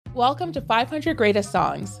Welcome to 500 Greatest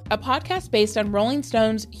Songs, a podcast based on Rolling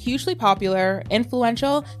Stone's hugely popular,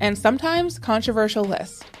 influential, and sometimes controversial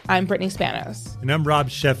list. I'm Brittany Spanos. And I'm Rob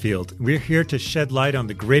Sheffield. We're here to shed light on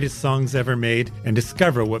the greatest songs ever made and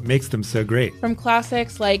discover what makes them so great. From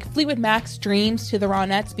classics like Fleetwood Mac's Dreams to the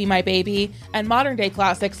Ronettes' Be My Baby, and modern-day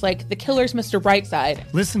classics like The Killers' Mr.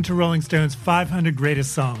 Brightside. Listen to Rolling Stone's 500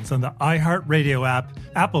 Greatest Songs on the iHeartRadio app,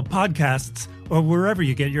 Apple Podcasts, or wherever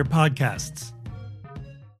you get your podcasts.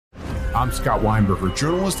 I'm Scott Weinberger,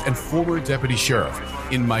 journalist and former deputy sheriff.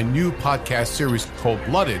 In my new podcast series,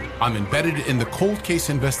 Cold-Blooded, I'm embedded in the cold case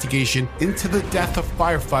investigation into the death of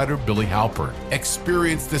firefighter Billy Halpern.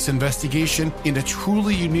 Experience this investigation in a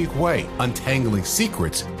truly unique way, untangling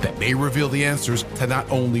secrets that may reveal the answers to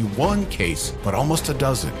not only one case, but almost a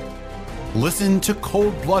dozen. Listen to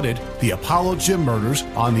Cold-Blooded, The Apollo Gym Murders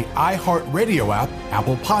on the iHeartRadio app,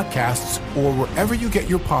 Apple Podcasts, or wherever you get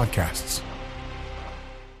your podcasts.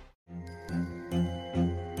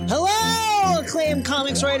 Hello, acclaimed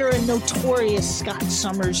comics writer and notorious Scott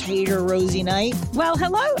Summers hater, Rosie Knight. Well,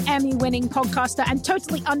 hello, Emmy-winning podcaster and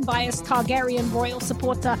totally unbiased Targaryen royal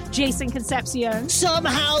supporter, Jason Concepcion.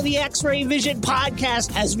 Somehow the X-Ray Vision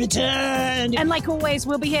podcast has returned. And like always,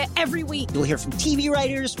 we'll be here every week. You'll hear from TV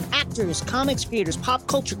writers, actors, comics creators, pop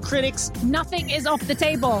culture critics. Nothing is off the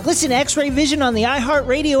table. Listen to X-Ray Vision on the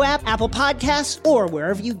iHeartRadio app, Apple Podcasts, or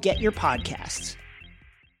wherever you get your podcasts.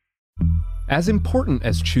 As important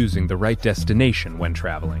as choosing the right destination when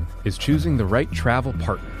traveling is choosing the right travel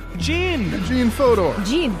partner. Gene Fodor.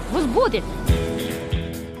 Gene was good.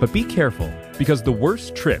 But be careful, because the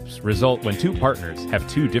worst trips result when two partners have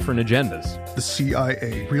two different agendas. The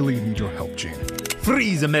CIA really need your help, Gene.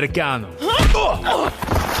 Freeze, Americano.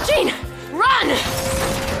 Gene, run!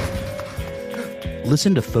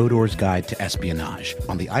 Listen to Fodor's Guide to Espionage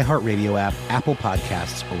on the iHeartRadio app, Apple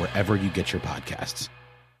Podcasts, or wherever you get your podcasts.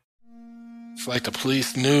 It's like the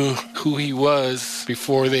police knew who he was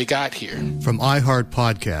before they got here. From iHeart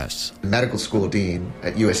Podcasts. Medical school dean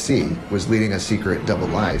at USC was leading a secret double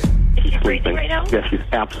life. He's breathing right now? Yes, he's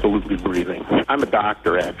absolutely breathing. I'm a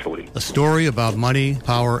doctor, actually. A story about money,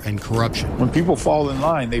 power, and corruption. When people fall in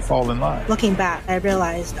line, they fall in line. Looking back, I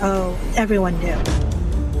realized, everyone knew.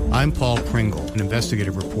 I'm Paul Pringle, an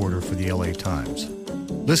investigative reporter for the LA Times.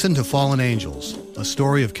 Listen to Fallen Angels, a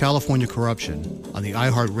story of California corruption on the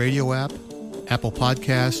iHeartRadio app, Apple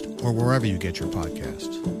Podcast, or wherever you get your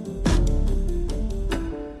podcasts.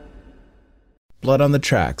 Blood on the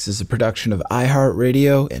Tracks is a production of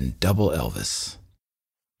iHeartRadio and Double Elvis.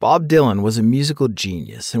 Bob Dylan was a musical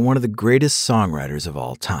genius and one of the greatest songwriters of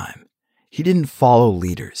all time. He didn't follow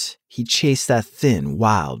leaders. He chased that thin,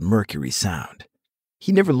 wild Mercury sound.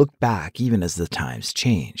 He never looked back even as the times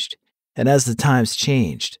changed. And as the times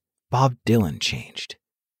changed, Bob Dylan changed.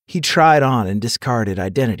 He tried on and discarded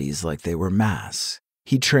identities like they were masks.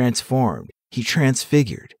 He transformed, he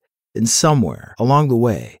transfigured, and somewhere along the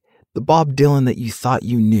way, the Bob Dylan that you thought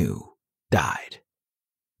you knew died.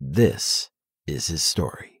 This is his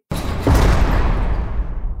story. This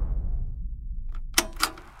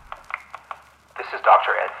is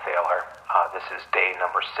Dr. Ed Thaler. This is day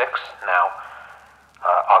number 6 now,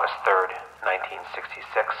 August 3rd,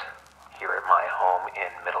 1966, here at my home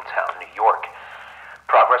in Middletown, New York.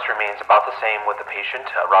 Progress remains about the same with the patient,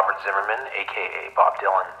 Robert Zimmerman, a.k.a. Bob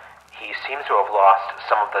Dylan. He seems to have lost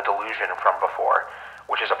some of the delusion from before,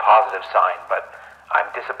 which is a positive sign, but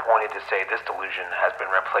I'm disappointed to say this delusion has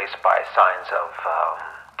been replaced by signs of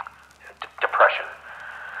depression.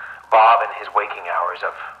 Bob, in his waking hours,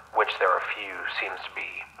 of which there are few, seems to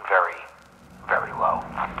be very, very low.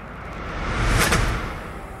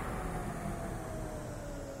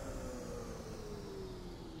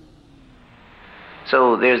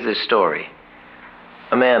 So there's this story.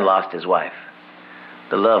 A man lost his wife,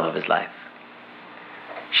 the love of his life.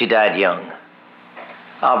 She died young.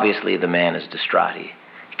 Obviously, the man is distraught. He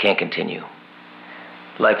can't continue.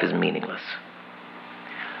 Life is meaningless.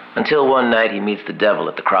 Until one night he meets the devil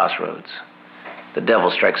at the crossroads. The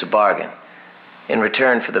devil strikes a bargain. In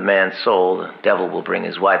return for the man's soul, the devil will bring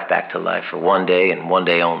his wife back to life for one day and one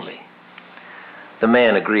day only. The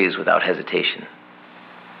man agrees without hesitation.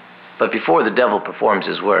 But before the devil performs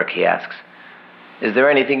his work, he asks, "Is there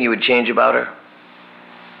anything you would change about her?"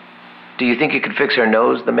 "Do you think you could fix her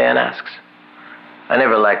nose?" the man asks. "I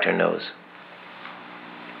never liked her nose."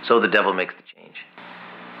 So the devil makes the change.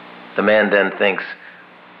 The man then thinks,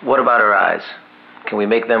 "What about her eyes? Can we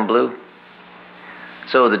make them blue?"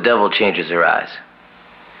 So the devil changes her eyes.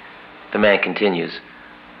 The man continues.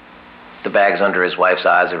 The bags under his wife's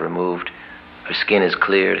eyes are removed. Her skin is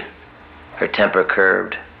cleared. Her temper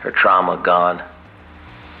curbed. Her trauma gone.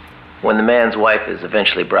 When the man's wife is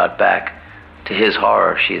eventually brought back, to his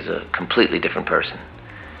horror, she's a completely different person.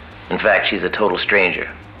 In fact, she's a total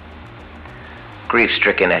stranger.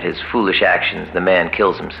 Grief-stricken at his foolish actions, the man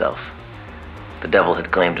kills himself. The devil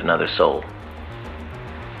had claimed another soul.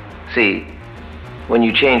 See, when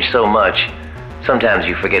you change so much, sometimes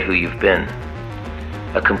you forget who you've been.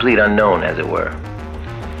 A complete unknown, as it were.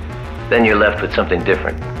 Then you're left with something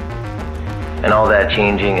different. And all that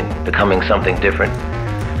changing and becoming something different,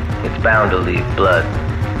 it's bound to leave blood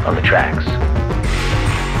on the tracks.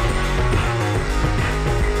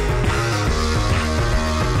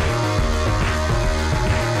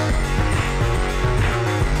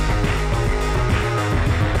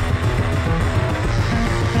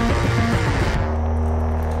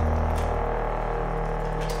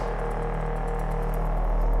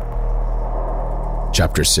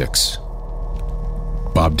 Chapter 6.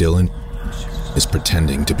 Bob Dylan is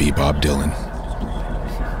pretending to be Bob Dylan.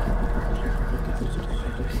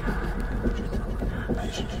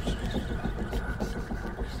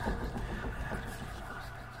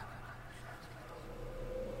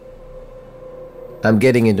 I'm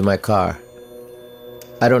getting into my car.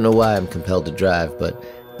 I don't know why I'm compelled to drive, but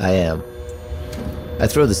I am. I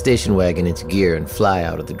throw the station wagon into gear and fly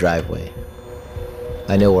out of the driveway.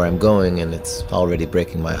 I know where I'm going, and it's already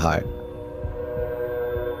breaking my heart.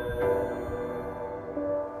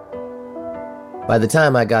 By the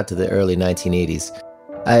time I got to the early 1980s,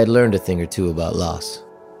 I had learned a thing or two about loss.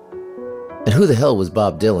 And who the hell was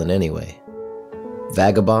Bob Dylan anyway?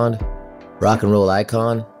 Vagabond? Rock and roll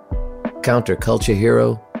icon? Counterculture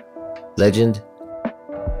hero? Legend?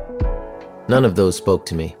 None of those spoke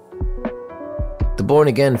to me. The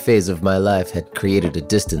born-again phase of my life had created a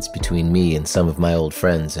distance between me and some of my old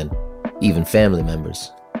friends and even family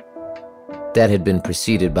members. That had been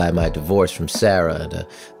preceded by my divorce from Sarah and a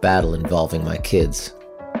battle involving my kids.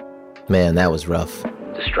 Man, that was rough.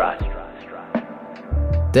 Distraught.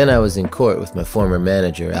 Then I was in court with my former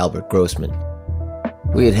manager, Albert Grossman.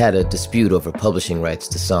 We had had a dispute over publishing rights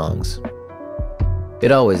to songs.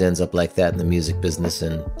 It always ends up like that in the music business,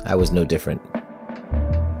 and I was no different.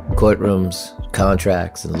 Courtrooms,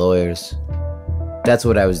 contracts, and lawyers. That's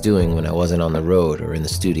what I was doing when I wasn't on the road or in the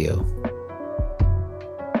studio.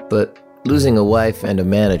 But losing a wife and a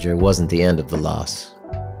manager wasn't the end of the loss.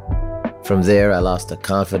 From there, I lost a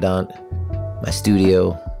confidant, my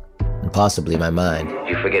studio, and possibly my mind.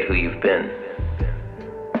 You forget who you've been.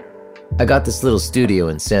 I got this little studio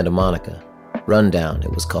in Santa Monica. Rundown,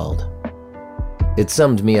 it was called. It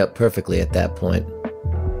summed me up perfectly at that point.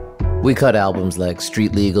 We cut albums like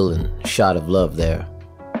Street Legal and Shot of Love there.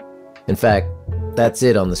 In fact, that's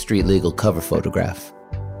it on the Street Legal cover photograph.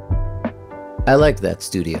 I liked that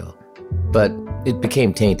studio, but it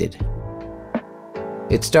became tainted.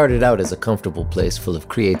 It started out as a comfortable place full of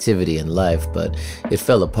creativity and life, but it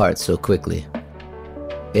fell apart so quickly.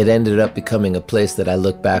 It ended up becoming a place that I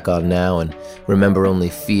look back on now and remember only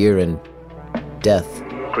fear and death.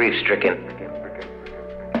 Grief-stricken.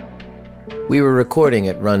 We were recording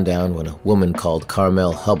at Rundown when a woman called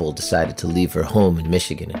Carmel Hubble decided to leave her home in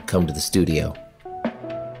Michigan and come to the studio.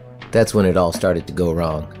 That's when it all started to go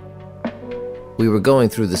wrong. We were going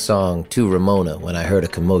through the song To Ramona when I heard a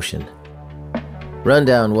commotion.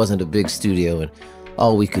 Rundown wasn't a big studio, and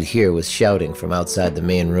all we could hear was shouting from outside the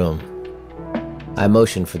main room. I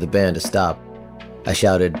motioned for the band to stop. I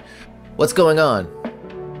shouted, "What's going on?"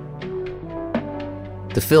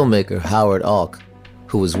 The filmmaker, Howard Alk,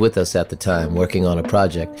 who was with us at the time working on a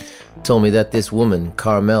project, told me that this woman,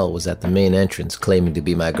 Carmel, was at the main entrance claiming to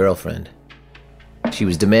be my girlfriend. She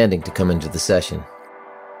was demanding to come into the session.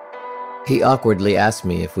 He awkwardly asked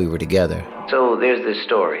me if we were together. So there's this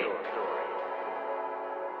story.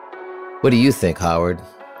 "What do you think, Howard?"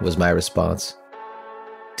 was my response.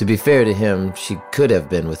 To be fair to him, she could have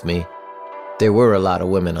been with me. There were a lot of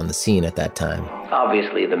women on the scene at that time.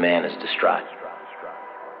 Obviously, the man is distraught.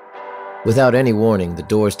 Without any warning, the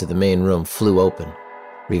doors to the main room flew open,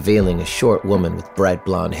 revealing a short woman with bright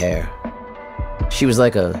blonde hair. She was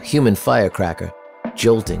like a human firecracker,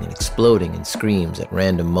 jolting and exploding in screams at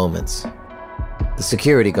random moments. The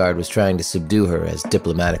security guard was trying to subdue her as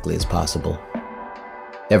diplomatically as possible.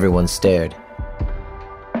 Everyone stared.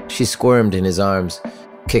 She squirmed in his arms,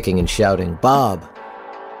 kicking and shouting, "Bob!"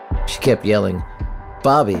 She kept yelling,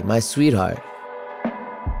 "Bobby, my sweetheart."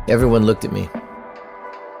 Everyone looked at me.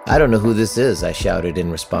 "I don't know who this is," I shouted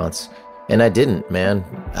in response. And I didn't, man.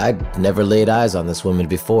 I'd never laid eyes on this woman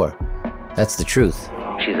before. That's the truth.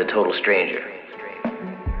 She's a total stranger.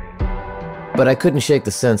 But I couldn't shake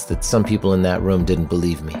the sense that some people in that room didn't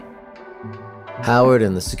believe me. Howard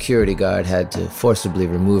and the security guard had to forcibly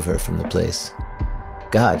remove her from the place.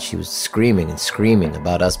 God, she was screaming and screaming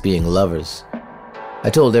about us being lovers. I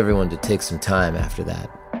told everyone to take some time after that.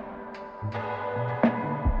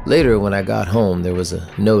 Later, when I got home, there was a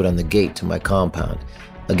note on the gate to my compound,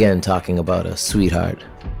 again talking about a sweetheart.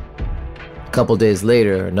 A couple days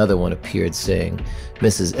later, another one appeared saying,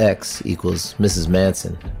 Mrs. X equals Mrs.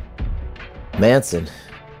 Manson. Manson?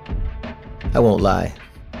 I won't lie.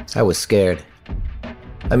 I was scared.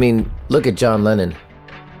 I mean, look at John Lennon.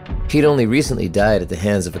 He'd only recently died at the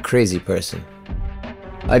hands of a crazy person.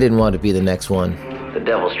 I didn't want to be the next one. The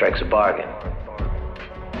devil strikes a bargain.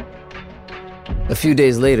 A few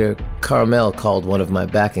days later, Carmel called one of my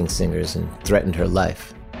backing singers and threatened her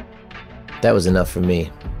life. That was enough for me.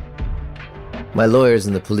 My lawyers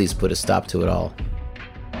and the police put a stop to it all.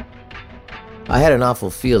 I had an awful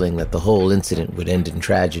feeling that the whole incident would end in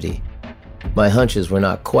tragedy. My hunches were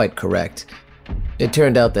not quite correct. It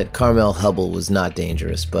turned out that Carmel Hubble was not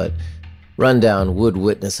dangerous, but Rundown would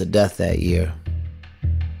witness a death that year.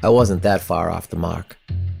 I wasn't that far off the mark.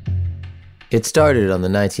 It started on the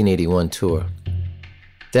 1981 tour.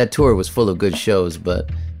 That tour was full of good shows, but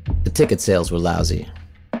the ticket sales were lousy.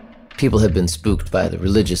 People had been spooked by the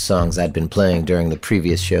religious songs I'd been playing during the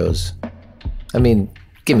previous shows. I mean,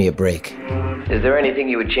 give me a break. Is there anything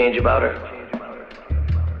you would change about her?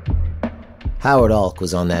 Howard Alk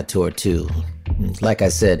was on that tour too. Like I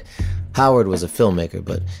said, Howard was a filmmaker,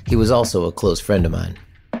 but he was also a close friend of mine.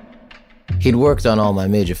 He'd worked on all my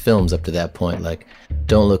major films up to that point, like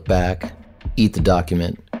Don't Look Back, Eat the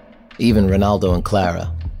Document, even Ronaldo and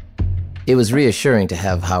Clara. It was reassuring to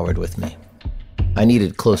have Howard with me. I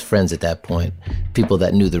needed close friends at that point, people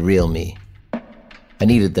that knew the real me. I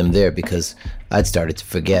needed them there because I'd started to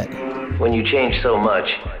forget. When you change so much...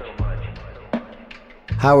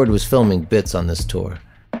 Howard was filming bits on this tour.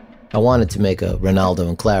 I wanted to make a Ronaldo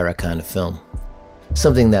and Clara kind of film.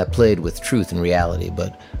 Something that played with truth and reality,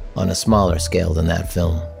 but on a smaller scale than that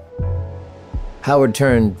film. Howard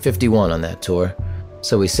turned 51 on that tour,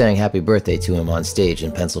 so we sang happy birthday to him on stage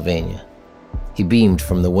in Pennsylvania. He beamed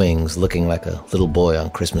from the wings, looking like a little boy on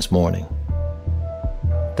Christmas morning.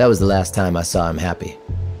 That was the last time I saw him happy.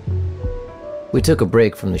 We took a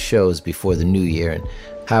break from the shows before the new year, and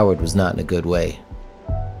Howard was not in a good way.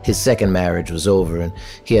 His second marriage was over, and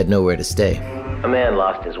he had nowhere to stay. A man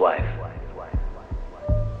lost his wife.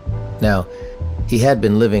 Now, he had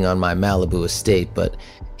been living on my Malibu estate, but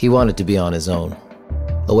he wanted to be on his own,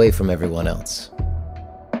 away from everyone else.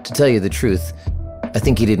 To tell you the truth, I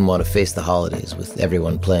think he didn't want to face the holidays with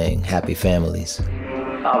everyone playing Happy Families.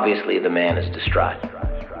 Obviously, the man is distraught.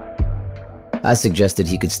 I suggested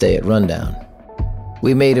he could stay at Rundown.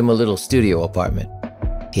 We made him a little studio apartment.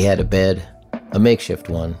 He had a bed, a makeshift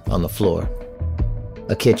one, on the floor.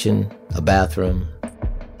 A kitchen, a bathroom.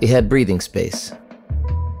 He had breathing space.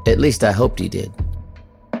 At least I hoped he did.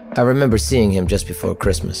 I remember seeing him just before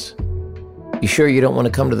Christmas. You sure you don't want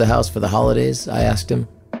to come to the house for the holidays? I asked him.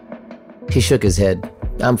 He shook his head.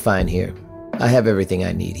 I'm fine here. I have everything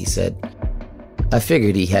I need, he said. I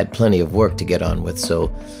figured he had plenty of work to get on with,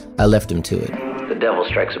 so I left him to it. The devil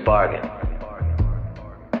strikes a bargain.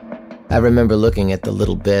 I remember looking at the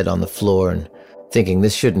little bed on the floor and thinking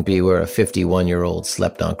this shouldn't be where a 51-year-old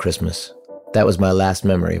slept on Christmas. That was my last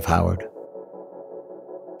memory of Howard.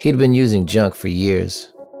 He'd been using junk for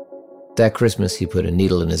years. That Christmas, he put a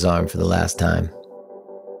needle in his arm for the last time.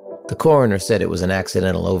 The coroner said it was an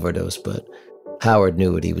accidental overdose, but Howard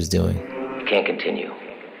knew what he was doing. You can't continue.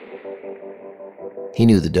 He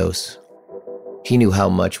knew the dose. He knew how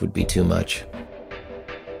much would be too much.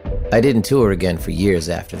 I didn't tour again for years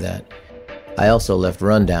after that. I also left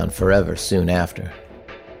Rundown forever soon after.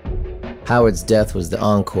 Howard's death was the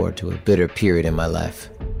encore to a bitter period in my life.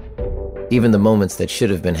 Even the moments that should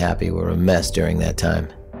have been happy were a mess during that time.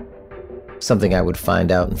 Something I would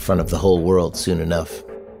find out in front of the whole world soon enough.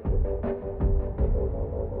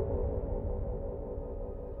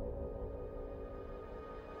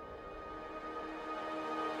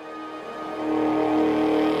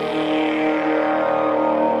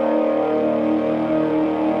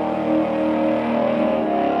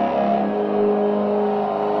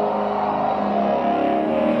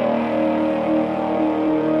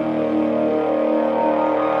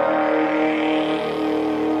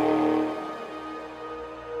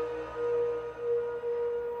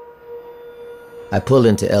 I pull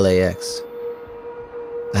into LAX.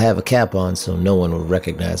 I have a cap on so no one will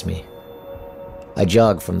recognize me. I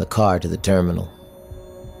jog from the car to the terminal.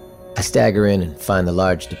 I stagger in and find the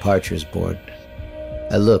large departures board.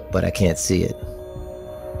 I look, but I can't see it.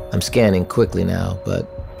 I'm scanning quickly now, but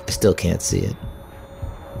I still can't see it.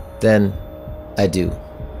 Then, I do.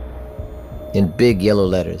 In big yellow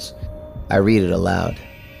letters, I read it aloud.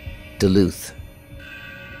 Duluth.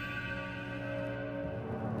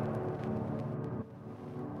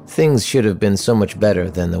 Things should have been so much better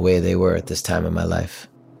than the way they were at this time in my life.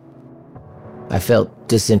 I felt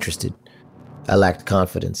disinterested. I lacked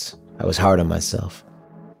confidence. I was hard on myself.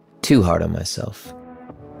 Too hard on myself.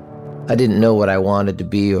 I didn't know what I wanted to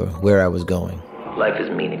be or where I was going. Life is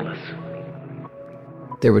meaningless.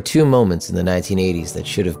 There were 2 moments in the 1980s that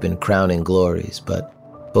should have been crowning glories, but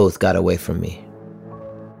both got away from me.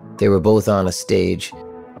 They were both on a stage.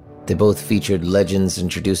 They both featured legends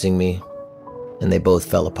introducing me, and they both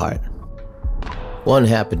fell apart. One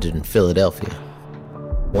happened in Philadelphia,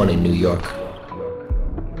 one in New York.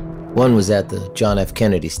 One was at the John F.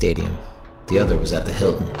 Kennedy Stadium, the other was at the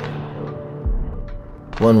Hilton.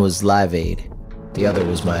 One was Live Aid, the other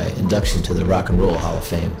was my induction to the Rock and Roll Hall of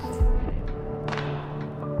Fame.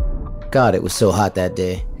 God, it was so hot that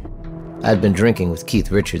day. I'd been drinking with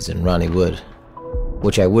Keith Richards and Ronnie Wood,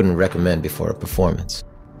 which I wouldn't recommend before a performance,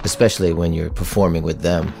 especially when you're performing with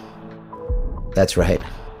them. That's right.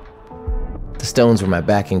 The Stones were my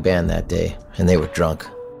backing band that day, and they were drunk.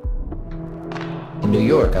 In New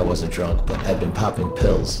York, I wasn't drunk, but I'd been popping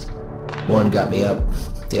pills. One got me up,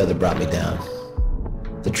 the other brought me down.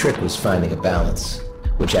 The trick was finding a balance,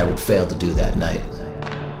 which I would fail to do that night.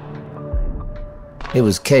 It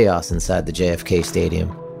was chaos inside the JFK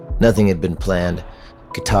Stadium. Nothing had been planned.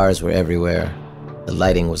 Guitars were everywhere. The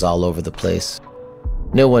lighting was all over the place.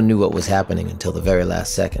 No one knew what was happening until the very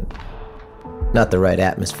last second. Not the right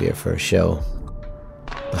atmosphere for a show.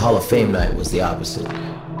 The Hall of Fame night was the opposite.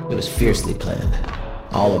 It was fiercely planned.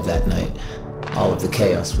 All of that night, all of the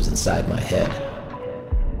chaos was inside my head.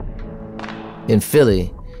 In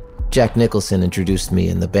Philly, Jack Nicholson introduced me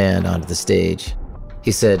and the band onto the stage.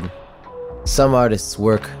 He said, "Some artists'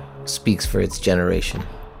 work speaks for its generation.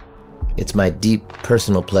 It's my deep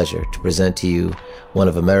personal pleasure to present to you one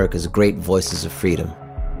of America's great voices of freedom,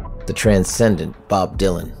 the transcendent Bob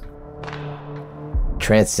Dylan."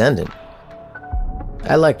 Transcendent?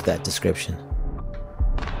 I liked that description.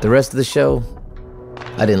 The rest of the show,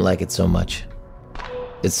 I didn't like it so much.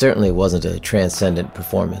 It certainly wasn't a transcendent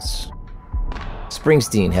performance.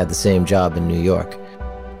 Springsteen had the same job in New York.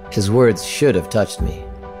 His words should have touched me.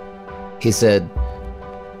 He said,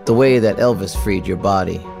 "The way that Elvis freed your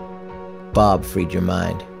body, Bob freed your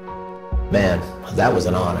mind." Man, that was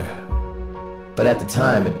an honor. But at the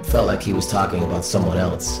time, it felt like he was talking about someone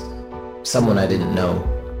else. Someone I didn't know.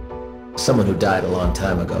 Someone who died a long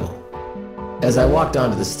time ago. As I walked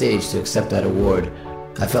onto the stage to accept that award,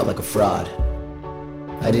 I felt like a fraud.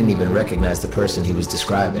 I didn't even recognize the person he was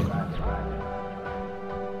describing.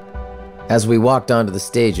 As we walked onto the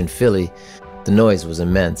stage in Philly, the noise was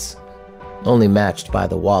immense, only matched by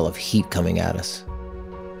the wall of heat coming at us.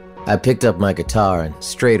 I picked up my guitar and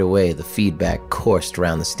straight away the feedback coursed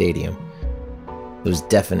around the stadium. It was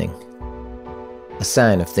deafening, a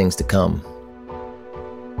sign of things to come.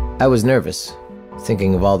 I was nervous,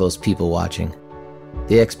 thinking of all those people watching.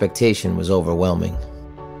 The expectation was overwhelming.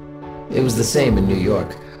 It was the same in New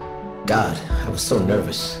York. God, I was so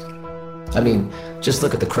nervous. I mean, just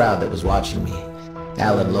look at the crowd that was watching me.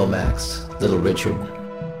 Alan Lomax, Little Richard,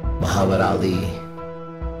 Muhammad Ali.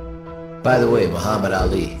 By the way, Muhammad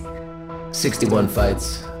Ali, 61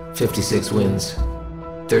 fights, 56 wins,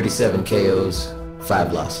 37 KOs,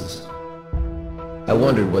 5 losses. I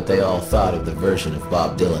wondered what they all thought of the version of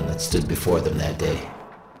Bob Dylan that stood before them that day.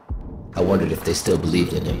 I wondered if they still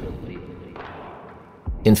believed in him.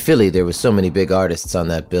 In Philly, there were so many big artists on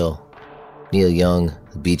that bill. Neil Young,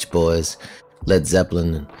 the Beach Boys, Led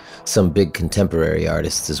Zeppelin, and some big contemporary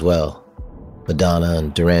artists as well. Madonna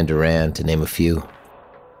and Duran Duran, to name a few.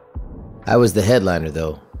 I was the headliner,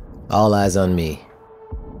 though. All eyes on me.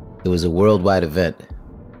 It was a worldwide event.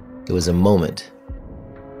 It was a moment.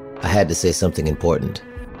 I had to say something important.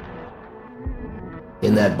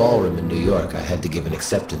 In that ballroom in New York, I had to give an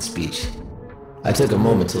acceptance speech. I took a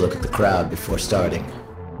moment to look at the crowd before starting.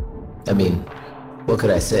 I mean, what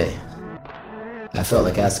could I say? I felt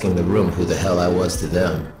like asking the room who the hell I was to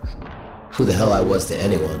them, who the hell I was to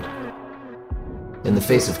anyone. In the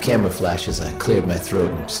face of camera flashes, I cleared my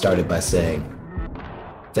throat and started by saying,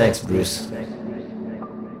 "Thanks, Bruce."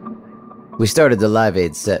 We started the Live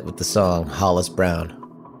Aid set with the song Hollis Brown.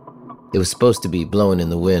 It was supposed to be Blowin' in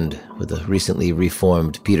the Wind with a recently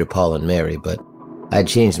reformed Peter, Paul, and Mary, but I'd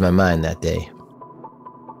changed my mind that day.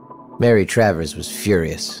 Mary Travers was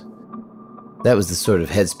furious. That was the sort of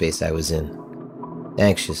headspace I was in.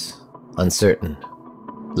 Anxious, uncertain,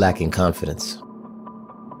 lacking confidence.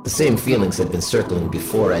 The same feelings had been circling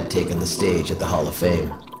before I'd taken the stage at the Hall of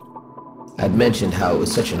Fame. I'd mentioned how it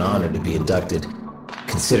was such an honor to be inducted,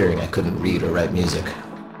 considering I couldn't read or write music.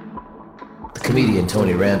 The comedian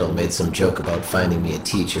Tony Randall made some joke about finding me a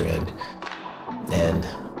teacher, and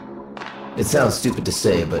it sounds stupid to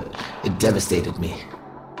say, but it devastated me.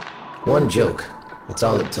 One joke, that's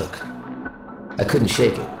all it took. I couldn't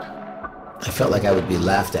shake it. I felt like I would be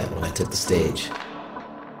laughed at when I took the stage.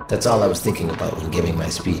 That's all I was thinking about when giving my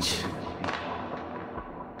speech.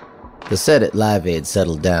 The set at Live Aid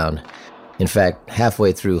settled down. In fact,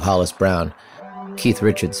 halfway through Hollis Brown, Keith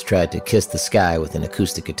Richards tried to kiss the sky with an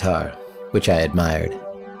acoustic guitar, which I admired.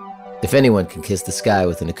 If anyone can kiss the sky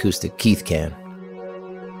with an acoustic, Keith can.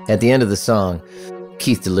 At the end of the song,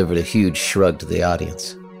 Keith delivered a huge shrug to the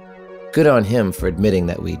audience. Good on him for admitting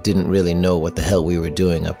that we didn't really know what the hell we were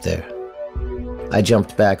doing up there. I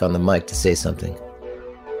jumped back on the mic to say something.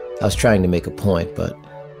 I was trying to make a point, but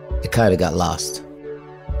it kind of got lost.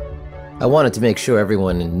 I wanted to make sure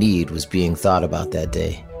everyone in need was being thought about that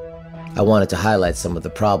day. I wanted to highlight some of the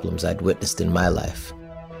problems I'd witnessed in my life.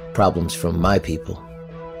 Problems from my people.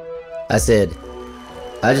 I said,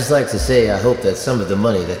 "I'd just like to say I hope that some of the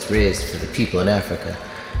money that's raised for the people in Africa,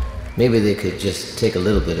 maybe they could just take a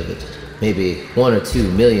little bit of it, maybe 1 or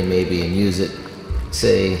 2 million maybe, and use it,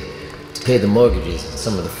 say, to pay the mortgages on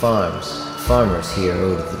some of the farmers here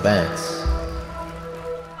owed to the banks."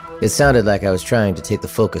 It sounded like I was trying to take the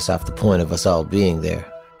focus off the point of us all being there,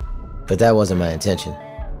 but that wasn't my intention.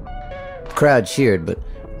 The crowd cheered, but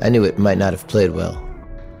I knew it might not have played well.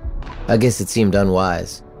 I guess it seemed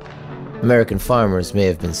unwise. American farmers may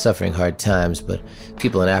have been suffering hard times, but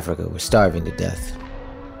people in Africa were starving to death.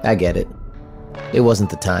 I get it. It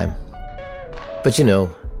wasn't the time. But you know,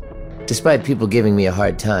 despite people giving me a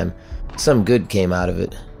hard time, some good came out of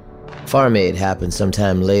it. Farm Aid happened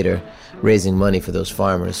sometime later, raising money for those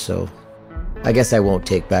farmers, so I guess I won't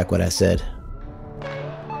take back what I said.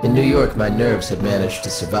 In New York, my nerves had managed to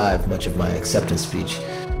survive much of my acceptance speech.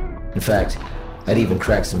 In fact, I'd even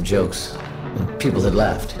cracked some jokes, and people had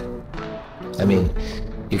laughed. I mean,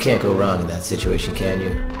 you can't go wrong in that situation, can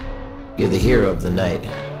you? You're the hero of the night.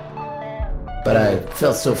 But I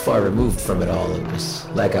felt so far removed from it all, it was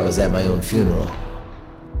like I was at my own funeral.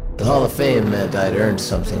 The Hall of Fame meant I'd earned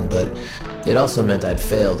something, but it also meant I'd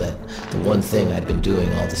failed at the one thing I'd been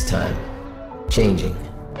doing all this time. Changing.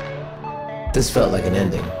 This felt like an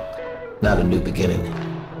ending, not a new beginning.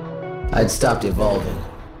 I'd stopped evolving,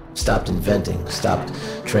 stopped inventing, stopped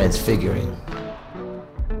transfiguring.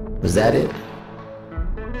 Was that it?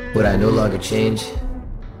 Would I no longer change?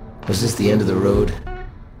 Was this the end of the road?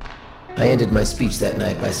 I ended my speech that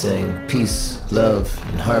night by saying, peace, love,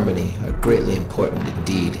 and harmony are greatly important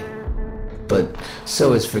indeed. But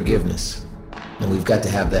so is forgiveness, and we've got to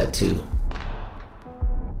have that too.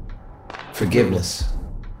 Forgiveness.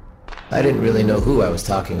 I didn't really know who I was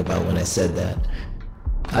talking about when I said that.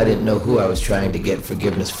 I didn't know who I was trying to get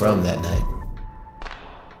forgiveness from that night.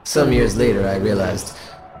 Some years later, I realized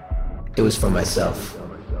it was for myself.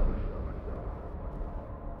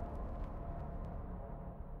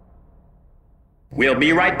 We'll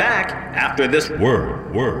be right back after this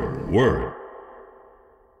word.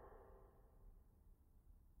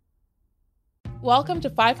 Welcome to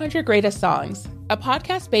 500 Greatest Songs, a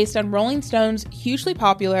podcast based on Rolling Stone's hugely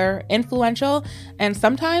popular, influential, and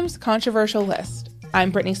sometimes controversial list. I'm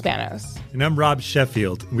Brittany Spanos. And I'm Rob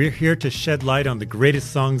Sheffield. We're here to shed light on the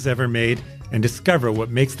greatest songs ever made and discover what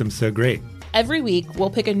makes them so great. Every week, we'll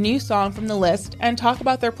pick a new song from the list and talk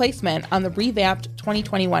about their placement on the revamped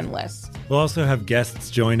 2021 list. We'll also have guests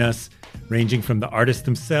join us, ranging from the artists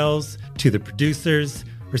themselves to the producers,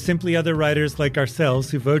 or simply other writers like ourselves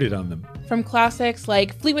who voted on them. From classics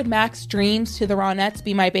like Fleetwood Mac's Dreams to the Ronettes'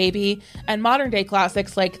 Be My Baby, and modern-day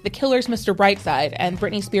classics like The Killer's Mr. Brightside and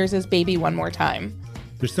Britney Spears' Baby One More Time.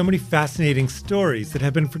 There's so many fascinating stories that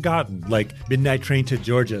have been forgotten, like Midnight Train to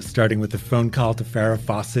Georgia starting with a phone call to Farrah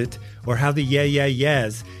Fawcett, or how the Yeah Yeah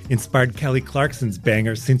Yeahs inspired Kelly Clarkson's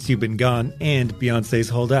banger Since You've Been Gone and Beyoncé's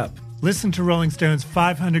Hold Up. Listen to Rolling Stone's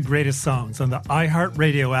 500 Greatest Songs on the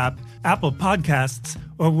iHeartRadio app, Apple Podcasts,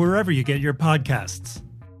 or wherever you get your podcasts.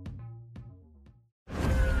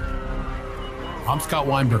 I'm Scott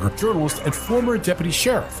Weinberger, journalist and former deputy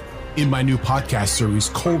sheriff. In my new podcast series,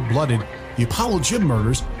 Cold Blooded, The Apollo Gym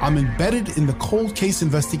Murders, I'm embedded in the cold case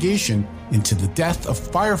investigation into the death of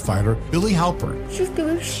firefighter Billy Halpern. It's just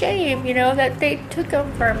a shame, that they took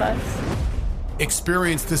him from us.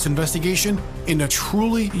 Experience this investigation in a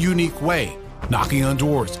truly unique way, knocking on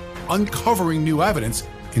doors, uncovering new evidence,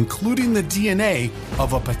 including the DNA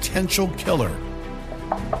of a potential killer.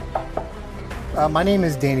 My name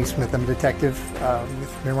is Danny Smith. I'm a detective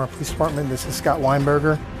with Miramar Police Department. This is Scott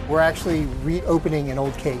Weinberger. We're actually reopening an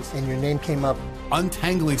old case, and your name came up.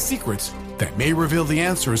 Untangling secrets that may reveal the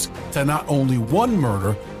answers to not only one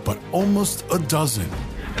murder, but almost a dozen.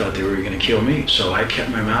 I thought they were going to kill me, so I kept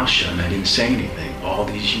my mouth shut and I didn't say anything. All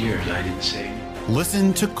these years, I didn't say anything.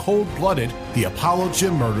 Listen to Cold Blooded, The Apollo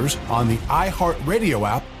Gym Murders on the iHeartRadio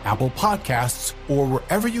app, Apple Podcasts, or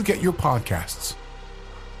wherever you get your podcasts.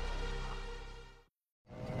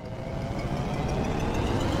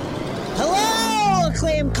 Hello,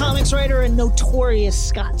 acclaimed comics writer and notorious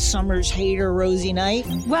Scott Summers hater, Rosie Knight.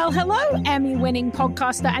 Well, hello, Emmy-winning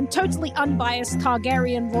podcaster and totally unbiased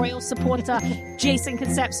Targaryen royal supporter, Jason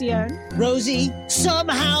Concepcion. Rosie,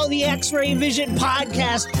 somehow the X-Ray Vision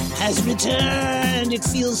podcast has returned. It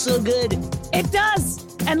feels so good. It does.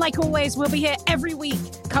 And like always, we'll be here every week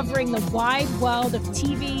covering the wide world of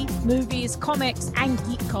TV, movies, comics, and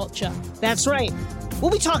geek culture. That's right.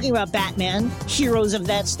 We'll be talking about Batman, heroes of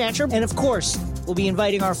that stature, and of course, we'll be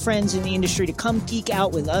inviting our friends in the industry to come geek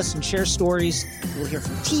out with us and share stories. We'll hear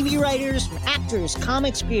from TV writers, from actors,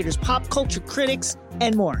 comics creators, pop culture critics,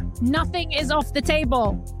 and more. Nothing is off the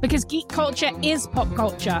table because geek culture is pop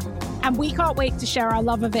culture, and we can't wait to share our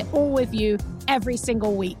love of it all with you every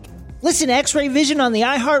single week. Listen to X-Ray Vision on the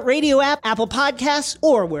iHeartRadio app, Apple Podcasts,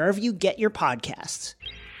 or wherever you get your podcasts.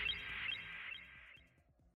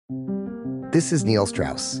 This is Neil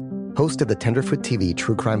Strauss, host of the Tenderfoot TV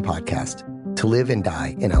true crime podcast, To Live and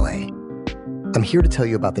Die in LA. I'm here to tell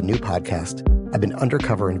you about the new podcast I've been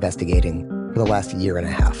undercover investigating for the last year and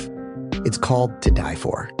a half. It's called To Die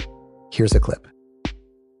For. Here's a clip.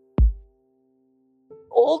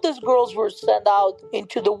 All these girls were sent out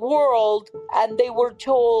into the world and they were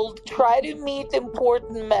told, try to meet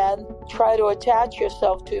important men, try to attach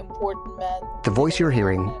yourself to important men. The voice you're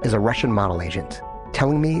hearing is a Russian model agent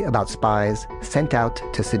telling me about spies sent out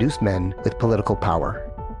to seduce men with political power.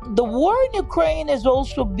 The war in Ukraine is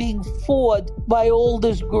also being fought by all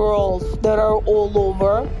these girls that are all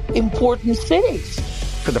over important cities.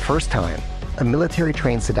 For the first time, a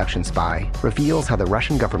military-trained seduction spy reveals how the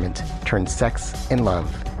Russian government turned sex and love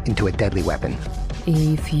into a deadly weapon.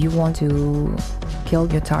 If you want to kill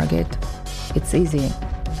your target, it's easy.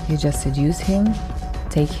 You just seduce him,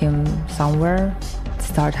 take him somewhere,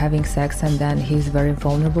 start having sex, and then he's very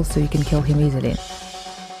vulnerable, so you can kill him easily.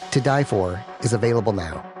 To Die For is available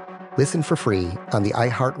now. Listen for free on the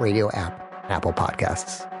iHeartRadio app, Apple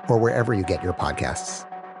Podcasts, or wherever you get your podcasts.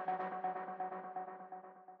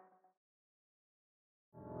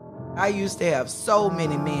 I used to have so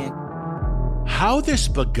many men. How this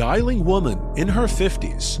beguiling woman in her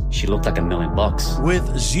 50s, she looked like $1 million,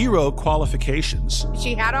 with zero qualifications,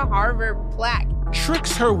 she had a Harvard plaque,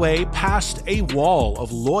 tricks her way past a wall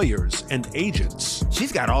of lawyers and agents.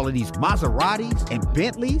 She's got all of these Maseratis and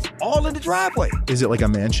Bentleys all in the driveway. Is it like a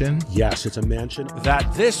mansion? Yes, it's a mansion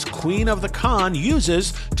that this queen of the con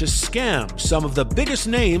uses to scam some of the biggest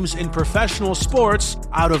names in professional sports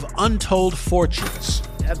out of untold fortunes.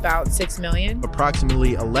 About $6 million.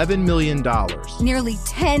 Approximately $11 million. Nearly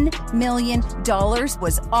 $10 million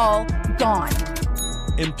was all gone.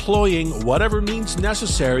 Employing whatever means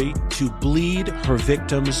necessary to bleed her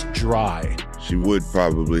victims dry. She would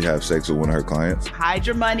probably have sex with one of her clients. Hide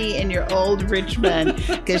your money in your old rich man,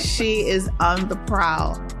 because she is on the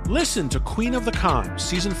prowl. Listen to Queen of the Con,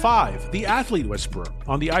 Season 5, The Athlete Whisperer,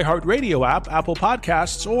 on the iHeartRadio app, Apple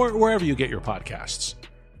Podcasts, or wherever you get your podcasts.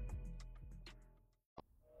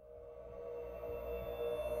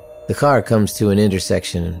 The car comes to an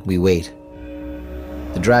intersection and we wait.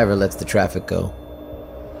 The driver lets the traffic go.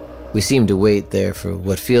 We seem to wait there for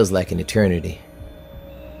what feels like an eternity.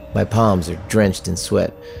 My palms are drenched in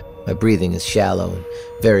sweat. My breathing is shallow and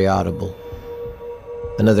very audible.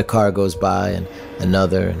 Another car goes by and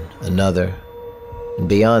another and another. And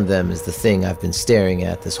beyond them is the thing I've been staring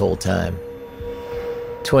at this whole time.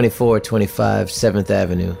 2425 7th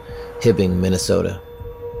Avenue, Hibbing, Minnesota.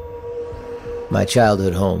 My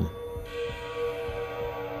childhood home.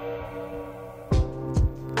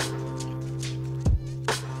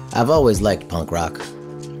 I've always liked punk rock.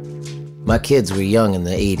 My kids were young in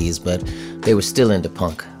the 80s, but they were still into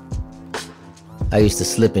punk. I used to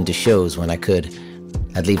slip into shows when I could.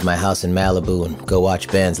 I'd leave my house in Malibu and go watch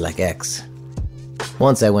bands like X.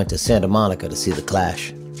 Once I went to Santa Monica to see The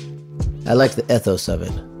Clash. I liked the ethos of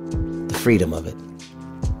it, the freedom of it.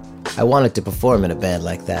 I wanted to perform in a band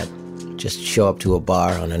like that, just show up to a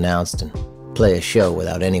bar unannounced and play a show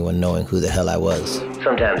without anyone knowing who the hell I was.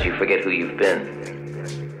 Sometimes you forget who you've been.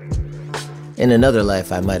 In another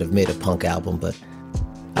life, I might have made a punk album, but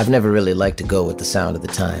I've never really liked to go with the sound of the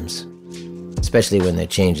times, especially when they're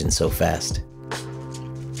changing so fast.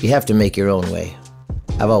 You have to make your own way.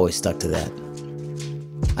 I've always stuck to that.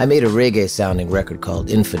 I made a reggae-sounding record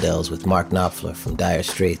called Infidels with Mark Knopfler from Dire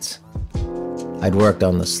Straits. I'd worked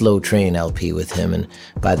on the Slow Train LP with him, and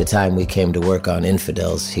by the time we came to work on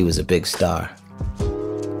Infidels, he was a big star.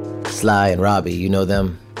 Sly and Robbie, you know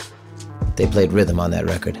them? They played rhythm on that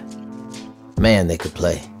record. Man, they could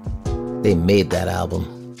play. They made that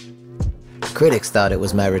album. Critics thought it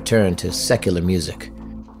was my return to secular music.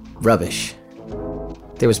 Rubbish.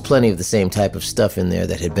 There was plenty of the same type of stuff in there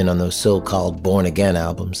that had been on those so-called Born Again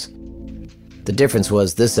albums. The difference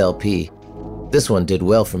was this LP, this one did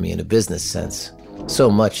well for me in a business sense, so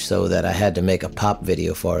much so that I had to make a pop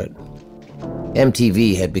video for it.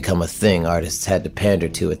 MTV had become a thing artists had to pander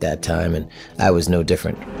to at that time, and I was no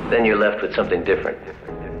different. Then you're left with something different.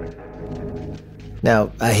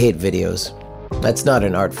 Now, I hate videos. That's not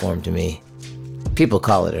an art form to me. People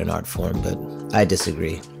call it an art form, but I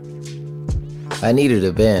disagree. I needed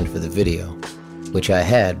a band for the video, which I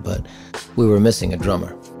had, but we were missing a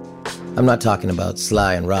drummer. I'm not talking about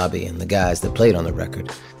Sly and Robbie and the guys that played on the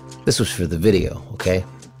record. This was for the video, okay?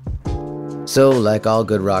 So, like all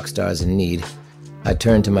good rock stars in need, I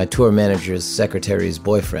turned to my tour manager's secretary's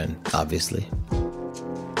boyfriend, obviously.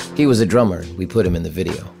 He was a drummer, and we put him in the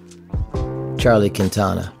video. Charlie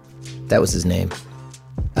Quintana, that was his name.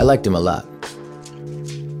 I liked him a lot.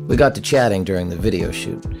 We got to chatting during the video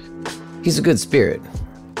shoot. He's a good spirit.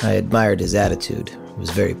 I admired his attitude. It was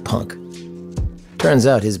very punk. Turns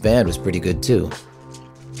out his band was pretty good too.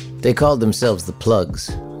 They called themselves the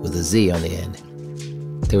Plugs, with a Z on the end.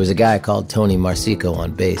 There was a guy called Tony Marsico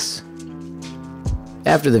on bass.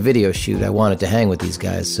 After the video shoot, I wanted to hang with these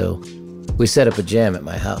guys, so we set up a jam at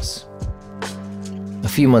my house. A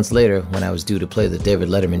few months later, when I was due to play the David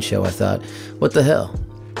Letterman show, I thought, what the hell?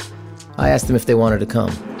 I asked them if they wanted to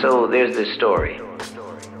come. So there's this story.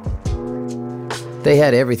 They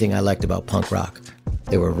had everything I liked about punk rock.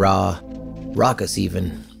 They were raw, raucous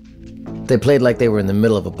even. They played like they were in the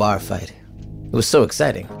middle of a bar fight. It was so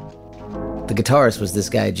exciting. The guitarist was this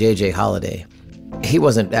guy, J.J. Holiday. He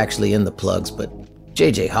wasn't actually in the Plugs, but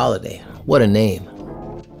J.J. Holiday, what a name.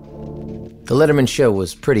 The Letterman show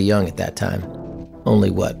was pretty young at that time. Only,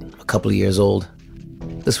 a couple of years old?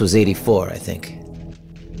 This was '84, I think.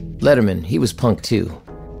 Letterman, he was punk too.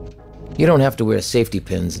 You don't have to wear safety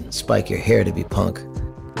pins and spike your hair to be punk.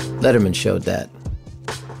 Letterman showed that.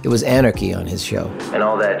 It was anarchy on his show. And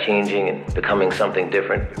all that changing and becoming something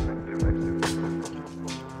different.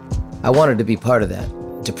 I wanted to be part of that,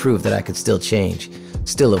 to prove that I could still change,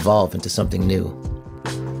 still evolve into something new.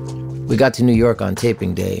 We got to New York on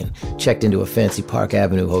taping day and checked into a fancy Park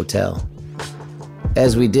Avenue hotel.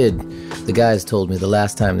 As we did, the guys told me the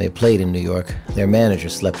last time they played in New York, their manager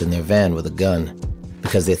slept in their van with a gun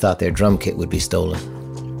because they thought their drum kit would be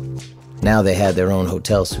stolen. Now they had their own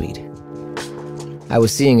hotel suite. I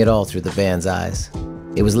was seeing it all through the band's eyes.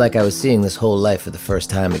 It was like I was seeing this whole life for the first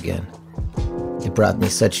time again. It brought me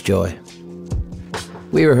such joy.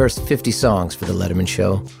 We rehearsed 50 songs for the Letterman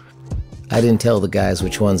show. I didn't tell the guys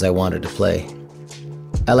which ones I wanted to play.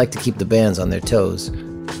 I like to keep the bands on their toes.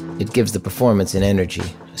 It gives the performance an energy,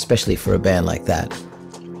 especially for a band like that.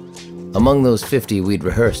 Among those 50 we'd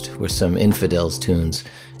rehearsed were some Infidels tunes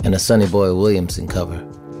and a Sonny Boy Williamson cover.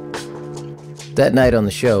 That night on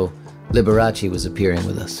the show, Liberace was appearing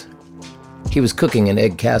with us. He was cooking an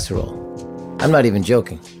egg casserole. I'm not even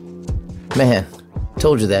joking. Man,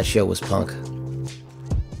 told you that show was punk.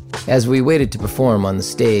 As we waited to perform on the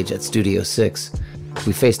stage at Studio 6,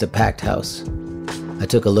 we faced a packed house. I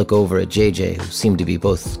took a look over at JJ, who seemed to be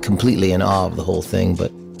both completely in awe of the whole thing,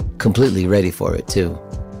 but completely ready for it too.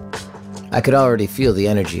 I could already feel the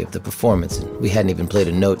energy of the performance, and we hadn't even played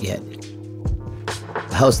a note yet.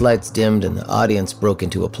 The house lights dimmed and the audience broke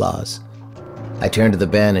into applause. I turned to the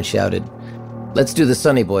band and shouted, "Let's do the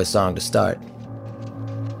Sonny Boy song to start."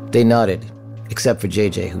 They nodded, except for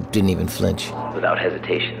JJ, who didn't even flinch. Without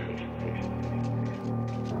hesitation.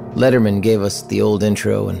 Letterman gave us the old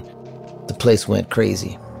intro and the place went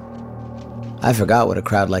crazy. I forgot what a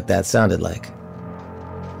crowd like that sounded like.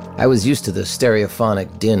 I was used to the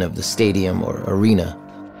stereophonic din of the stadium or arena.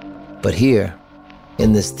 But here,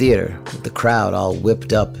 in this theater, with the crowd all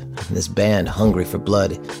whipped up and this band hungry for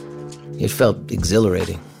blood, it felt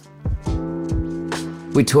exhilarating.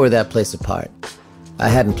 We tore that place apart. I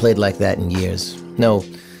hadn't played like that in years. No,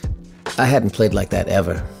 I hadn't played like that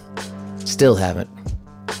ever. Still haven't.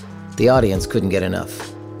 The audience couldn't get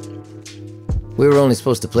enough. We were only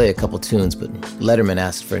supposed to play a couple tunes, but Letterman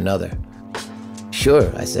asked for another.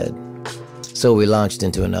 Sure, I said. So we launched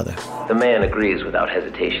into another. The man agrees without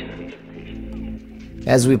hesitation.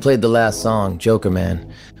 As we played the last song, Joker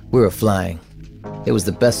Man, we were flying. It was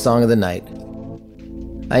the best song of the night.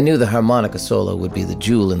 I knew the harmonica solo would be the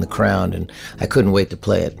jewel in the crown, and I couldn't wait to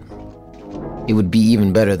play it. It would be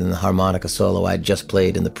even better than the harmonica solo I'd just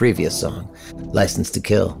played in the previous song, License to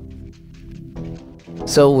Kill.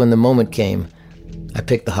 So when the moment came, I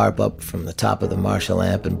picked the harp up from the top of the Marshall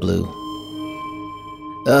amp and blew.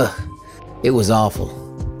 It was awful.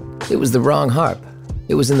 It was the wrong harp.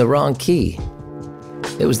 It was in the wrong key.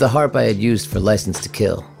 It was the harp I had used for License to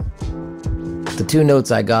Kill. The two notes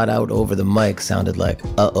I got out over the mic sounded like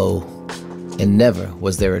uh-oh, and never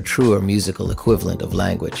was there a truer musical equivalent of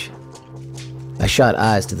language. I shot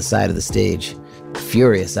eyes to the side of the stage,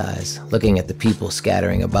 furious eyes, looking at the people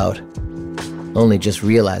scattering about, only just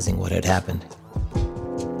realizing what had happened.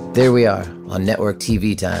 There we are, on network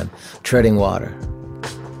TV time, treading water.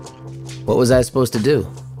 What was I supposed to do?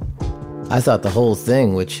 I thought the whole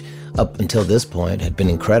thing, which up until this point had been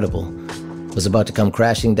incredible, was about to come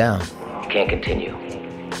crashing down. You can't continue.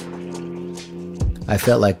 I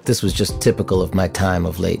felt like this was just typical of my time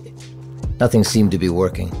of late. Nothing seemed to be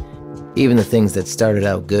working. Even the things that started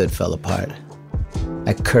out good fell apart.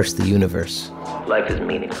 I cursed the universe. Life is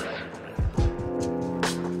meaningless.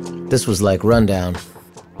 This was like Rundown,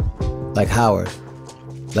 like Howard,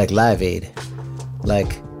 like Live Aid,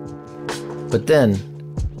 like... But then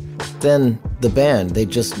the band, they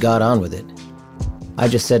just got on with it. I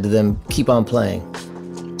just said to them, keep on playing.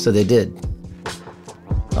 So they did.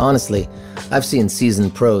 Honestly, I've seen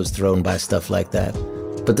seasoned pros thrown by stuff like that,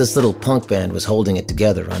 but this little punk band was holding it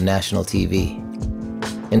together on national TV.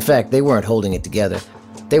 In fact, they weren't holding it together.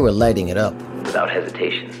 They were lighting it up. Without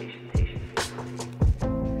hesitation.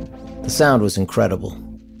 The sound was incredible.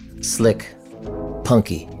 Slick.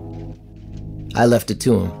 Punky. I left it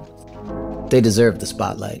to them. They deserved the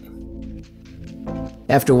spotlight.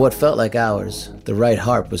 After what felt like hours, the right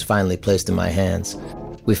harp was finally placed in my hands.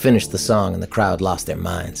 We finished the song and the crowd lost their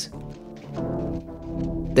minds.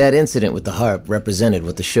 That incident with the harp represented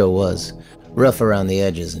what the show was. Rough around the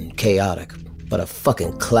edges and chaotic, but a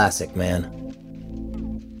fucking classic, man.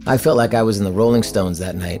 I felt like I was in the Rolling Stones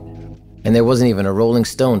that night, and there wasn't even a Rolling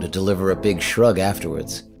Stone to deliver a big shrug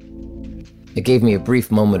afterwards. It gave me a brief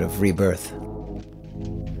moment of rebirth.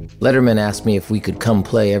 Letterman asked me if we could come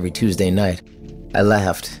play every Tuesday night. I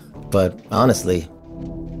laughed, but honestly,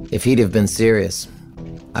 if he'd have been serious,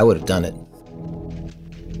 I would have done it.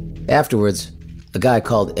 Afterwards, a guy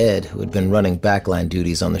called Ed, who had been running backline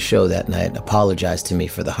duties on the show that night, apologized to me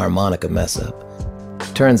for the harmonica mess-up.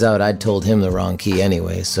 Turns out I'd told him the wrong key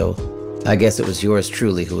anyway, so I guess it was yours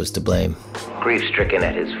truly who was to blame. Grief-stricken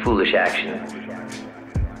at his foolish action.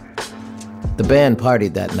 The band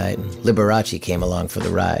partied that night, and Liberace came along for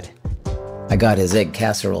the ride. I got his egg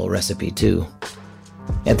casserole recipe, too.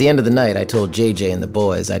 At the end of the night, I told JJ and the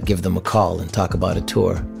boys I'd give them a call and talk about a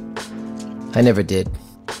tour. I never did.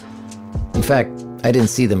 In fact, I didn't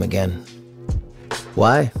see them again.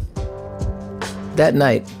 Why? That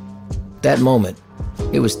night, that moment,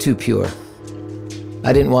 it was too pure.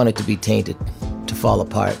 I didn't want it to be tainted, to fall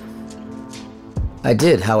apart. I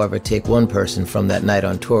did, however, take one person from that night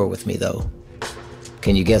on tour with me, though.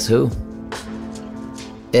 Can you guess who?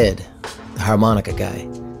 Ed, the harmonica guy.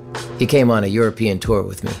 He came on a European tour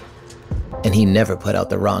with me, and he never put out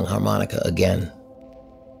the wrong harmonica again.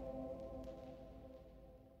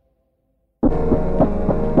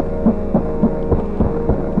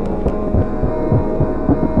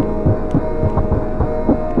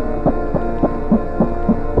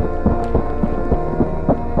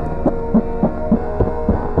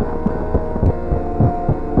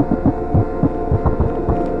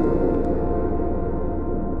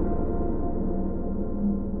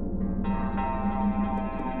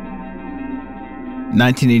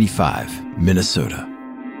 "1985, Minnesota.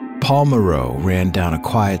 Paul Moreau ran down a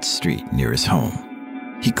quiet street near his home.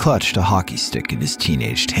 He clutched a hockey stick in his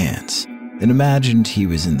teenaged hands and imagined he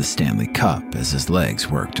was in the Stanley Cup as his legs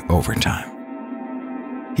worked overtime.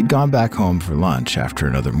 He'd gone back home for lunch after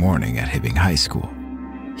another morning at Hibbing High School.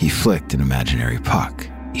 He flicked an imaginary puck.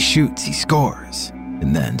 He shoots, he scores,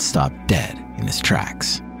 and then stopped dead in his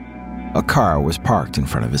tracks. A car was parked in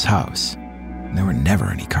front of his house. And there were never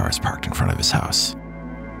any cars parked in front of his house.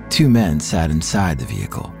 Two men sat inside the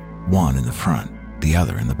vehicle, one in the front, the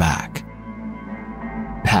other in the back.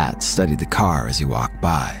 Pat studied the car as he walked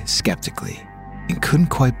by, skeptically, and couldn't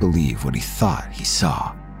quite believe what he thought he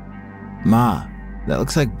saw. "Ma, that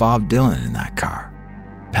looks like Bob Dylan in that car,"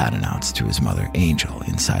 Pat announced to his mother, Angel,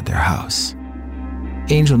 inside their house.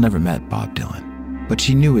 Angel never met Bob Dylan, but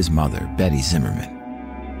she knew his mother, Betty Zimmerman.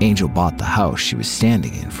 Angel bought the house she was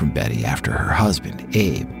standing in from Betty after her husband,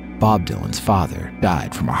 Abe, Bob Dylan's father,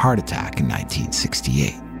 died from a heart attack in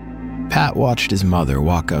 1968. Pat watched his mother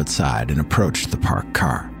walk outside and approached the parked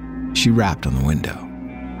car. She rapped on the window.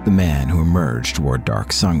 The man who emerged wore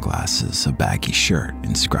dark sunglasses, a baggy shirt,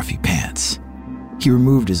 and scruffy pants. He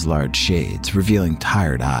removed his large shades, revealing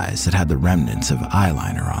tired eyes that had the remnants of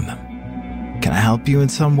eyeliner on them. "Can I help you in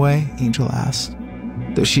some way?" Angel asked.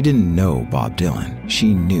 Though she didn't know Bob Dylan,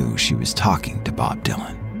 she knew she was talking to Bob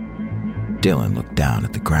Dylan. Dylan looked down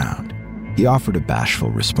at the ground. He offered a bashful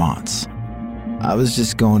response. "I was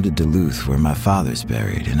just going to Duluth where my father's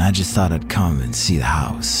buried, and I just thought I'd come and see the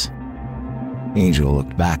house." Angel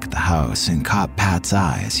looked back at the house and caught Pat's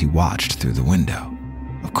eye as he watched through the window.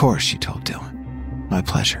 "Of course," she told Dylan. "My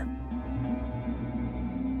pleasure."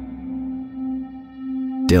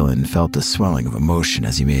 Dylan felt a swelling of emotion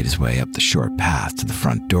as he made his way up the short path to the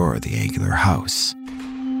front door of the angular house.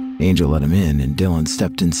 Angel let him in, and Dylan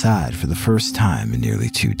stepped inside for the first time in nearly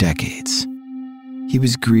 2 decades. He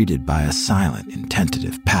was greeted by a silent and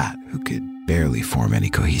tentative Pat who could barely form any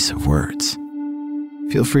cohesive words.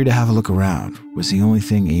 "Feel free to have a look around," was the only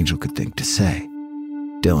thing Angel could think to say.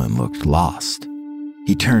 Dylan looked lost.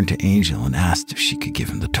 He turned to Angel and asked if she could give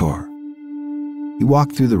him the tour. He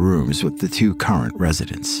walked through the rooms with the 2 current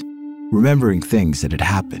residents, remembering things that had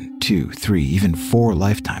happened 2, 3, even 4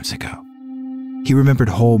 lifetimes ago. He remembered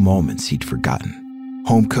whole moments he'd forgotten,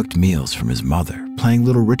 home-cooked meals from his mother, playing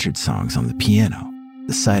Little Richard songs on the piano,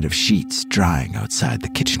 the sight of sheets drying outside the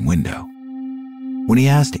kitchen window. When he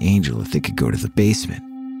asked Angel if they could go to the basement,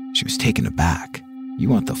 she was taken aback. "You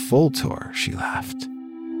want the full tour?" she laughed.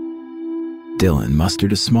 Dylan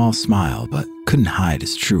mustered a small smile, but couldn't hide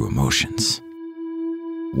his true emotions.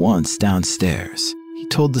 Once downstairs, he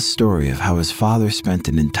told the story of how his father spent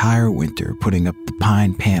an entire winter putting up the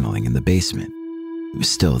pine paneling in the basement. It was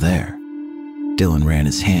still there. Dylan ran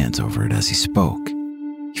his hands over it as he spoke.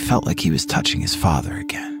 He felt like he was touching his father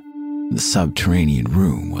again. The subterranean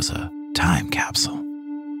room was a time capsule.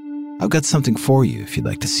 "I've got something for you if you'd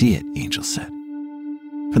like to see it," Angel said.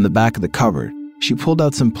 From the back of the cupboard, she pulled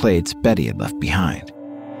out some plates Betty had left behind.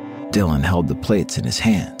 Dylan held the plates in his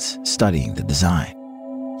hands, studying the design.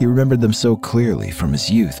 He remembered them so clearly from his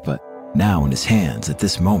youth, but now in his hands at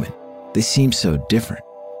this moment, they seemed so different.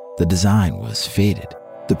 The design was faded.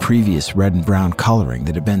 The previous red and brown coloring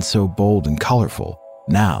that had been so bold and colorful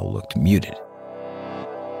now looked muted.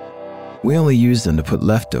 "We only use them to put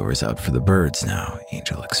leftovers out for the birds now,"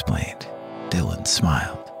 Angel explained. Dylan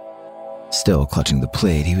smiled. Still clutching the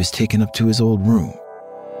plate, he was taken up to his old room.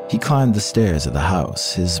 He climbed the stairs of the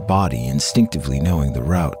house, his body instinctively knowing the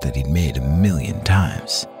route that he'd made 1,000,000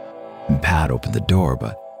 times. And Pat opened the door,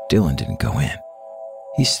 but Dylan didn't go in.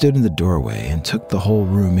 He stood in the doorway and took the whole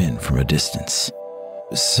room in from a distance.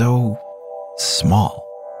 It was so small.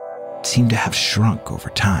 It seemed to have shrunk over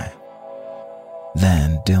time.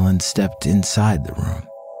 Then Dylan stepped inside the room.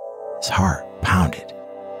 His heart pounded.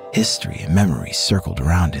 History and memories circled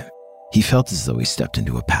around him. He felt as though he stepped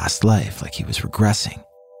into a past life, like he was regressing.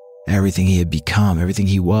 Everything he had become, everything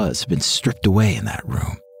he was, had been stripped away in that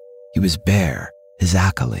room. He was bare. His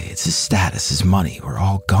accolades, his status, his money were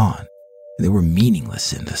all gone, and they were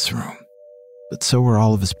meaningless in this room. But so were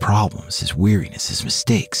all of his problems, his weariness, his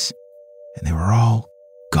mistakes, and they were all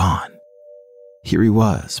gone. Here he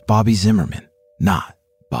was, Bobby Zimmerman, not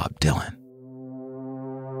Bob Dylan.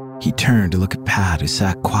 He turned to look at Pat, who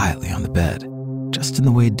sat quietly on the bed, just in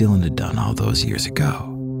the way Dylan had done all those years ago.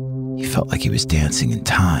 He felt like he was dancing in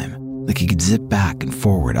time, like he could zip back and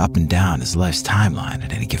forward, up and down his life's timeline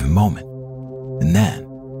at any given moment. And then,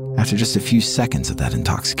 after just a few seconds of that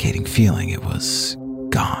intoxicating feeling, it was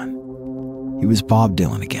gone. He was Bob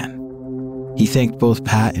Dylan again. He thanked both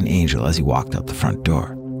Pat and Angel as he walked out the front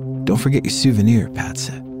door. "Don't forget your souvenir," Pat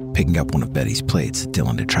said, picking up one of Betty's plates that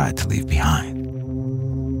Dylan had tried to leave behind.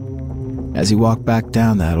 As he walked back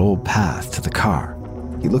down that old path to the car,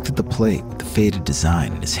 he looked at the plate with the faded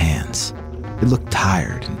design in his hands. It looked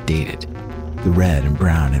tired and dated. The red and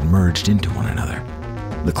brown had merged into one another.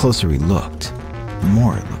 The closer he looked, the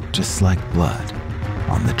more it looked just like blood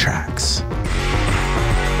on the tracks.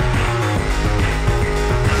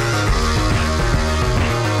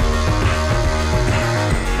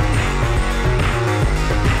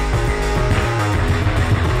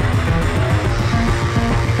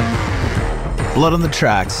 Blood on the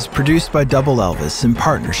Tracks is produced by Double Elvis in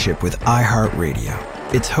partnership with iHeartRadio.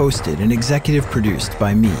 It's hosted and executive produced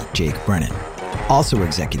by me, Jake Brennan. Also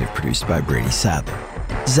executive produced by Brady Sadler.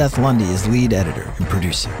 Zeth Lundy is lead editor and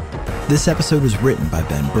producer. This episode was written by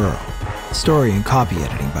Ben Burrow. Story and copy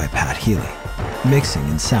editing by Pat Healy. Mixing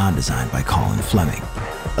and sound design by Colin Fleming.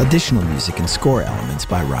 Additional music and score elements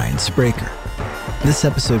by Ryan Spraker. This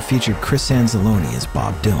episode featured Chris Anzalone as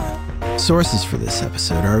Bob Dylan. Sources for this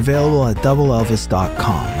episode are available at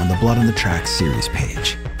doubleelvis.com on the Blood on the Tracks series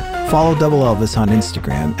page. Follow Double Elvis on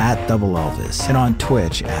Instagram at Double Elvis and on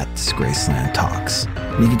Twitch at Disgraceland Talks.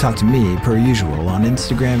 And you can talk to me, per usual, on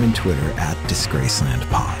Instagram and Twitter at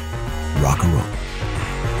DisgracelandPod. Rock and roll.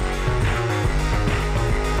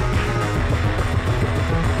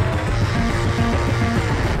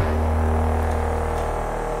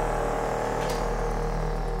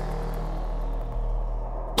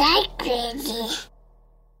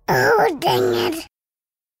 Oh, dang it.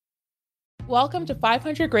 Welcome to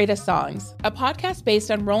 500 Greatest Songs, a podcast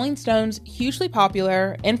based on Rolling Stone's hugely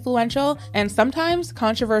popular, influential, and sometimes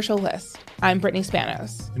controversial list. I'm Brittany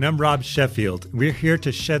Spanos. And I'm Rob Sheffield. We're here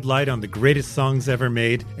to shed light on the greatest songs ever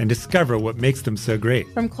made and discover what makes them so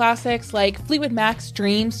great. From classics like Fleetwood Mac's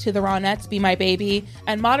Dreams to the Ronettes' Be My Baby,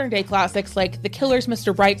 and modern-day classics like The Killer's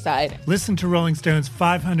Mr. Brightside. Listen to Rolling Stone's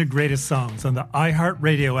 500 Greatest Songs on the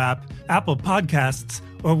iHeartRadio app, Apple Podcasts,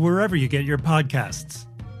 or wherever you get your podcasts.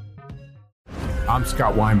 I'm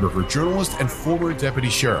Scott Weinberger, journalist and former deputy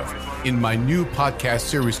sheriff. In my new podcast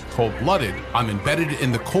series, Cold-Blooded, I'm embedded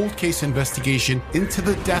in the cold case investigation into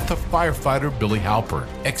the death of firefighter Billy Halpern.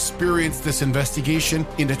 Experience this investigation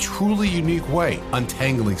in a truly unique way,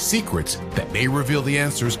 untangling secrets that may reveal the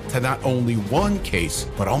answers to not only one case,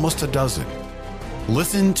 but almost a dozen.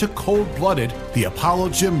 Listen to Cold-Blooded, The Apollo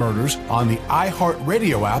Gym Murders on the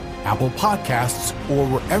iHeartRadio app, Apple Podcasts, or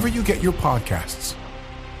wherever you get your podcasts.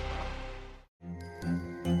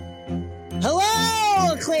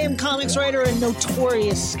 Hello, acclaimed comics writer and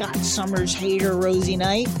notorious Scott Summers hater, Rosie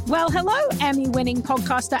Knight. Well, hello, Emmy-winning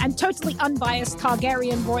podcaster and totally unbiased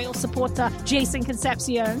Targaryen royal supporter, Jason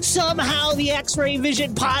Concepcion. Somehow the X-Ray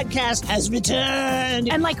Vision podcast has returned.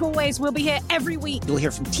 And like always, we'll be here every week. You'll hear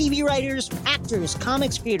from TV writers, actors,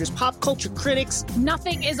 comics creators, pop culture critics.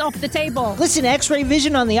 Nothing is off the table. Listen to X-Ray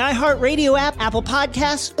Vision on the iHeartRadio app, Apple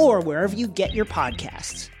Podcasts, or wherever you get your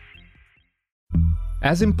podcasts.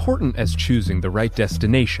 As important as choosing the right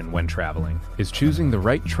destination when traveling is choosing the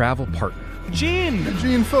right travel partner. Gene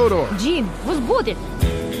Fodor. Gene was good.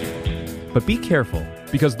 But be careful,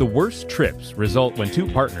 because the worst trips result when two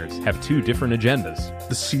partners have two different agendas.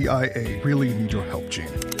 The CIA really need your help, Gene.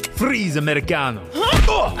 Freeze, Americano.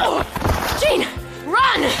 Gene,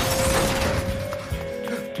 run!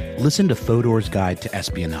 Listen to Fodor's Guide to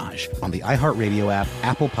Espionage on the iHeartRadio app,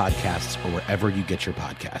 Apple Podcasts, or wherever you get your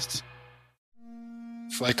podcasts.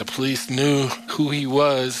 It's like the police knew who he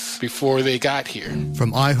was before they got here.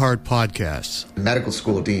 From iHeart Podcasts. Medical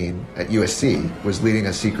school dean at USC was leading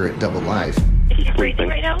a secret double life. She's breathing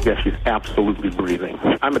right now? Yes, she's absolutely breathing.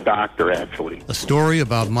 I'm a doctor, actually. A story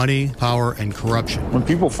about money, power, and corruption. When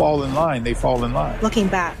people fall in line, they fall in line. Looking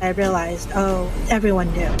back, I realized,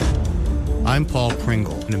 everyone knew. I'm Paul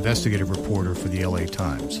Pringle, an investigative reporter for the LA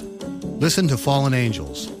Times. Listen to Fallen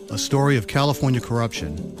Angels, a story of California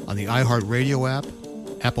corruption on the iHeartRadio app,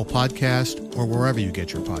 Apple Podcast, or wherever you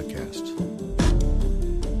get your podcasts.